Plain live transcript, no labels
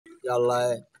যে আল্লাহ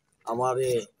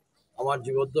আমার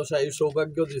জীবদ্দশায় এই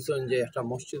সৌভাগ্য দিচ্ছেন যে একটা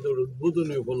মসজিদের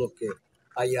উদ্বোধনী উপলক্ষে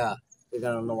আইয়া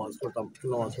এখানে নামাজ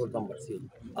পড়তাম পারছি।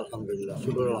 আলহামদুলিল্লাহ,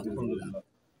 শুকর আলহামদুলিল্লাহ।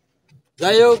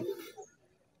 যাই হোক,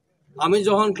 আমি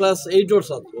যখন ক্লাস 8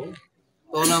 ছাত্র,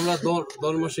 তখন আমরা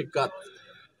ধর্ম শিক্ষার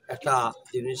একটা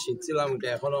জিনিস শিখছিলাম, এটা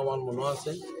এখনো আমার মনে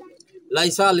আছে।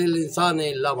 লাইসা লিল ইনসানি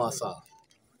ইল্লা মা সা।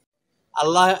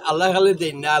 আল্লাহ খালি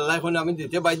দেন না, আল্লাহ এখন আমি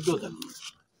দিতে বাধ্য থাকি।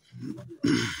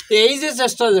 এই যে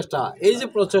এই যে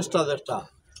প্রচেষ্টা যেটা,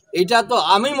 এটা তো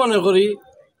আমি মনে করি,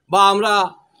 বা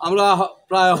আমরা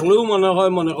প্রায় হলেও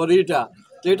মনে করি এটা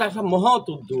একটা মহৎ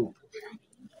উদ্যোগ,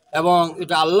 এবং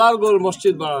এটা আল্লাহর গোল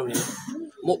মসজিদ বানানো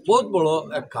বহুত বড়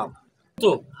এক কাম।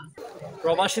 তো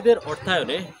প্রবাসীদের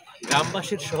অর্থায়নে,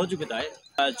 গ্রামবাসীর সহযোগিতায়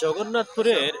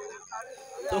জগন্নাথপুরের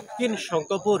দক্ষিণ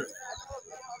শঙ্করপুর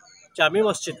জামি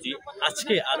মসজিদটি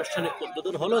আজকে আনুষ্ঠানিক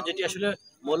উদ্বোধন হলো, যেটি আসলে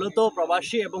মূলত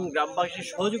প্রবাসী এবং গ্রামবাসীর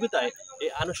সহযোগিতায় এই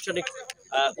আনুষ্ঠানিক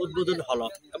উদ্বোধন হলো।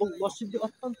 এবং মসজিদটি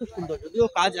অত্যন্ত সুন্দর, যদিও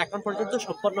কাজ এখন পর্যন্ত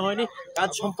সম্পন্ন হয়নি। কাজ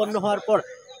সম্পন্ন হওয়ার পর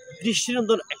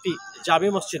দৃষ্টিনন্দন একটি জামি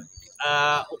মসজিদ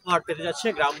উপহার পেতে যাচ্ছে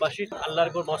গ্রামবাসী।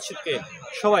 আল্লাহর ঘর মসজিদকে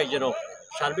সবাই যেন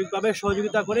সার্বিকভাবে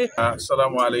সহযোগিতা করে।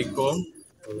 আসসালামু আলাইকুম।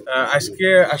 আজকে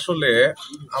আসলে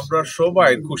আমরা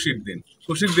সবাই খুশির দিন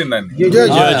না,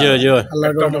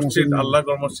 একটা মসজিদ আল্লাহর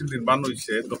ঘর মসজিদ নির্মাণ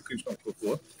হয়েছে দক্ষিণ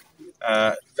শঙ্করপুর।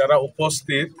 যারা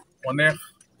উপস্থিত অনেক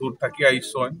দূর থাকি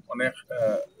আইসন, অনেক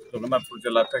জগন্নাথপুর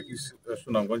জেলা থাকি,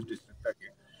 সুনামগঞ্জ ডিস্ট্রিক্ট থাকি।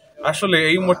 আসলে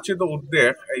এই মসজিদের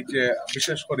উদ্যোগ, এই যে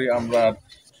বিশেষ করে আমরা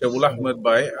শেবুল আহমেদ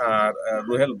ভাই আর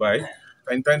রুহেল ভাই,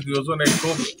 তাই দুজনে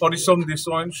খুব পরিশ্রম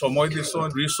দিছেন, সময় দিছেন,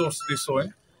 রিসোর্স দিছেন।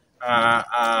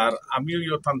 আর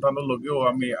আমিও থানতানোর লগেও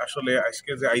আমি আসলে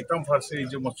আজকে যে আইতাম ফার্সে এই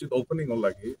যে মসজিদ ওপেনিং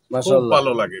লাগে, খুব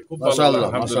ভালো লাগে, খুব ভালো লাগে।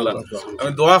 আলহামদুলিল্লাহ,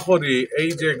 আমি দোয়া করি এই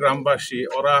যে গ্রামবাসী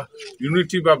ওরা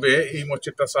ইউনিটি ভাবে এই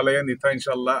মসজিদটা চালাইয়া নিতা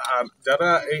ইনশাল্লাহ। আর যারা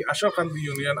এই আশাকান্দি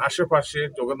ইউনিয়ন আশেপাশে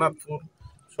জগন্নাথপুর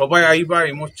সবাই আইবা,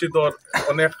 এই মসজিদর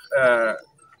অনেক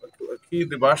কি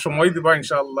দিবা, সময় দিবা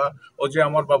ইনশাআল্লাহ। ও যে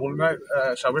আমার বাবুল ভাই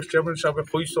সাবেক চেয়ারম্যান সাহেব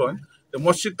কইছেন যে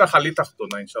মসজিদটা খালি থাকতো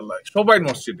না ইনশাআল্লাহ, সবাই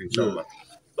মসজিদ ইনশাআল্লাহ।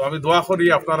 তো আমি দোয়া করি,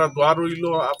 আপনারা দোয়া রইল,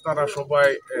 আপনারা সবাই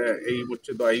এই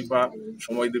মসজিদ আইবা,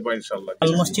 সময় দিবা ইনশাআল্লাহ।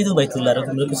 আল মসজিদু বাইতুল্লাহ,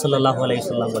 রাসূল সাল্লাল্লাহু আলাইহি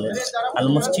সাল্লাম বলেন, আল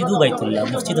মসজিদু বাইতুল্লাহ,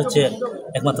 মসজিদ হচ্ছে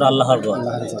একমাত্র আল্লাহর ঘর।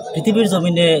 পৃথিবীর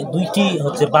জমিনে দুইটি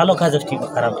হচ্ছে ভালো কাজ, একটি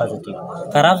খারাপ কাজ। একটি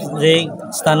খারাপ যে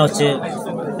স্থান হচ্ছে,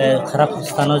 খারাপ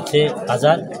স্থান হচ্ছে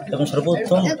বাজার, এবং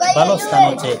সর্বোত্তম ভালো স্থান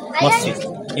হচ্ছে মসজিদ।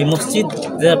 এই মসজিদ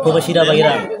যে প্রবাসীরা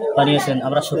বাইরা বানিয়েছেন,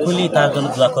 আমরা সকলেই তার জন্য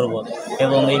দোয়া করব,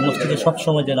 এবং এই মসজিদে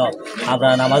সবসময় যেন আমরা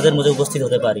নামাজের মধ্যে উপস্থিত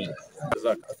হতে পারি।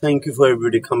 Thank you for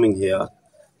everybody coming here,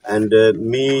 and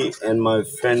me and my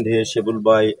friend here Shebul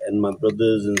Bhai and my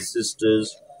brothers and sisters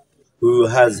who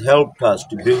has helped us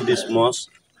to build this mosque.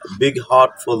 A big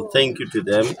heartfelt thank you to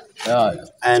them.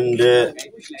 And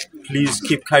please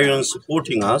keep carrying on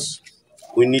supporting us.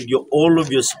 We need all of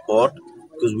your support,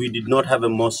 because we did not have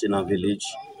a mosque in our village.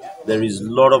 There is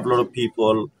a lot of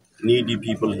people, needy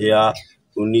people here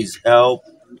who needs help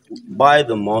by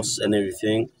the mosque and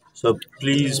everything. So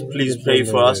please pray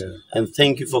for us, and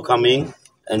thank you for coming,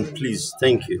 and please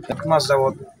thank you.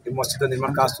 মসজিদের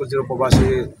নির্মাণ কাজ চলছিল, প্রবাসী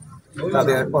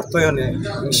তাদের অর্থায়নে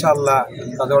ইনশাআল্লাহ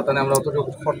তাদের অর্থায়নে আমরা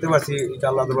অতটুকু করতে পারছি, এটা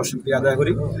আল্লাহ দরবার শুকরিয়া আদায়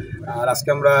করি। আর আজকে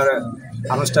আমরা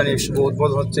আনুষ্ঠানিক শুভ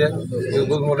উদ্বোধন হচ্ছে। এই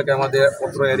উদ্বোধন উপলক্ষে আমাদের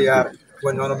অত্র এরিয়ার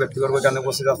অন্যান্য ব্যক্তিবর্গ এখানে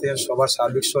উপস্থিত আছেন। সবার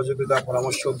সার্বিক সহযোগিতা,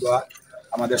 পরামর্শ দেওয়া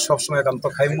আমাদের সবসময় একান্ত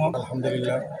কাম্য।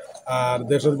 আলহামদুলিল্লাহ। আর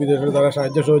দেশের বিদেশের যারা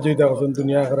সাহায্য সহযোগিতা করছেন,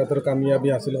 দুনিয়া আখিরাতের কামিয়াবি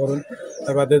হাসিল করুন।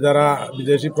 তার বাদে যারা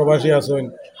বিদেশি প্রবাসী আছেন,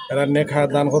 এরা নেক হায়াত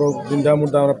দান করুক, দিনদা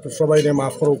মুর্দা আমরা সবাই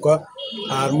মাফ করুক।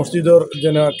 আর মসজিদের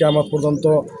যেন কিয়ামত পর্যন্ত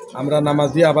আমরা নামাজ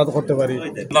দিয়ে আবাদ করতে পারি।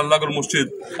 আল্লাহর মসজিদ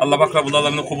আল্লাহ পাক রব্বুল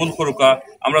আলামিন কবুল করুক।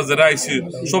 আমরা যারা আইছি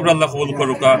সব আল্লাহ কবুল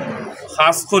করুক।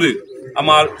 খাস করে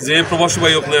আমার যে প্রবাসী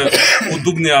ভাই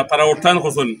উদ্যোগ নেওয়া, তারা অর্থায়ন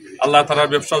করছেন, আল্লাহ তারা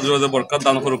ব্যবসা জোরে বরকত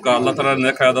দান করুক, আল্লাহ তারা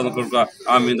নেক হায়াত দান করুক।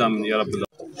 আমিন আমিন ইয়া রাব্বুল আলামিন।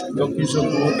 দক্ষিণ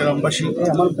শঙ্করপুর গ্রামবাসী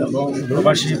এবং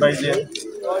প্রবাসী ভাইদের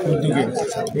উদ্যোগে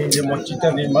এই যে মসজিদটা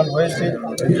নির্মাণ হয়েছে,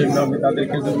 এই জন্য আমি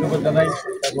তাদেরকে ধন্যবাদ জানাই,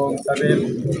 এবং তাদের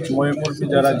ময়মূর্তি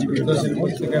যারা জীবিত ছিল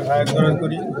থেকে হায়াত গ্রহণ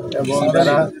করি, এবং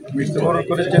যারা মৃত্যুবরণ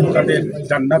করেছেন তাদের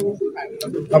জান্নাত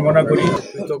কামনা করি।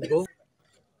 কৃতজ্ঞ,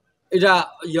 এটা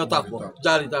থাকবো,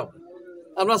 জারি থাকবো।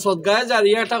 আমরা সদগায়ে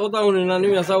জারিয়া একটা কথা শুনি না,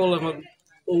 মেসা বলে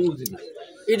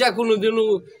এটা কোনোদিনও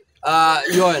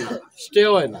হয় না, স্টে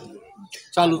হয় না,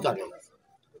 চালু থাকে।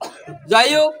 যাই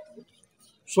হোক,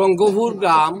 শঙ্করপুর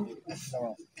গ্রাম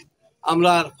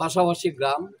আমরা পাশাপাশি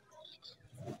গ্রাম।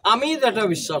 আমি যেটা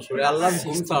বিশ্বাস করি, আল্লাহর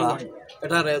হুকুম ছাড়া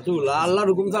এটা রেতুলা, আল্লাহর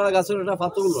হুকুম ছাড়া গাছের এটা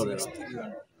পাতল লড়ে না।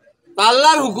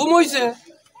 আল্লাহর হুকুম হয়েছে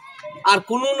আর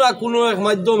কোনো না কোনো এক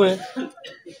মাধ্যমে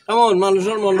এমন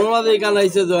মানুষের মনোরাধ এখানে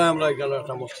আইছে যে আমরা এখানে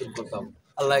একটা মসজিদ করতাম,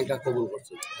 আল্লাহ এটা কবুল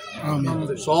করছে।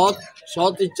 সৎ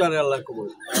সৎ ইচ্ছারে আল্লাহ কবুল।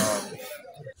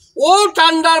 ও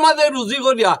ঠান্ডার মাঝে রুজি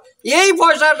করিয়া এই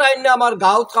পয়সা টাইম আমার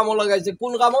গাঁত কামো লাগাইছে,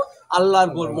 কোন কামো? আল্লাহর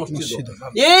ঘর মসজিদ।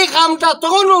 এই কামটা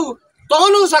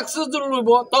তখনও সাকসেসফুল হইব,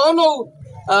 তখনও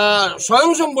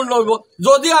স্বয়ংসম্পূর্ণ হইব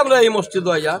যদি আমরা এই মসজিদ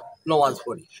হইয়া নমাজ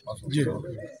পড়ি,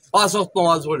 5 ওয়াক্ত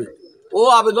নমাজ পড়ি। ও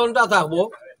আবেদনটা থাকবো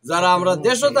যারা আমরা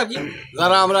দেশও থাকি,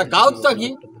 যারা আমরা গাঁত থাকি,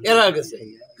 এরা গেছে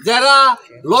যারা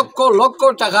লক্ষ লক্ষ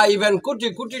টাকা, ইভেন কোটি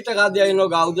কোটি টাকা দিয়ে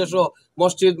গাঁও দেশ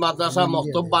মসজিদ মাদ্রাসা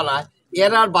মক্তব বানায়,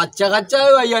 এরার বাচ্চা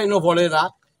কাচ্চাও আইয়া পড়ে না,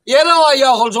 এরাও আইয়া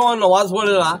সকল সময় নমাজ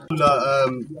পড়ে না।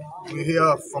 We're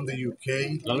here from the UK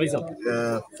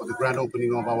for the grand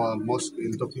opening of our mosque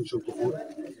in Dokin Shukupur,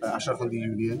 Asharfandi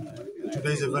Union.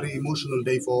 Today is a very emotional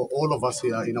day for all of us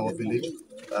here in our village.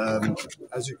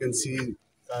 As you can see,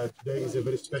 today is a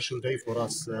very special day for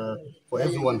us, for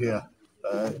everyone here.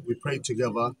 We prayed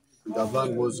together, the Adhan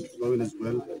was going as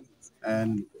well,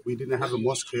 and we didn't have a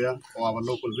mosque here, or our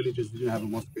local villages didn't have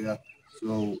a mosque here.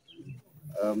 So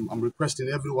I'm requesting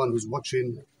everyone who's watching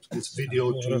this video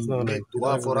to make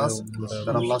dua for us,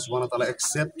 that Allah subhanahu wa ta'ala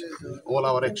accept all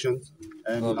our actions,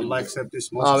 and Allah accept this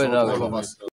mosque for all of us.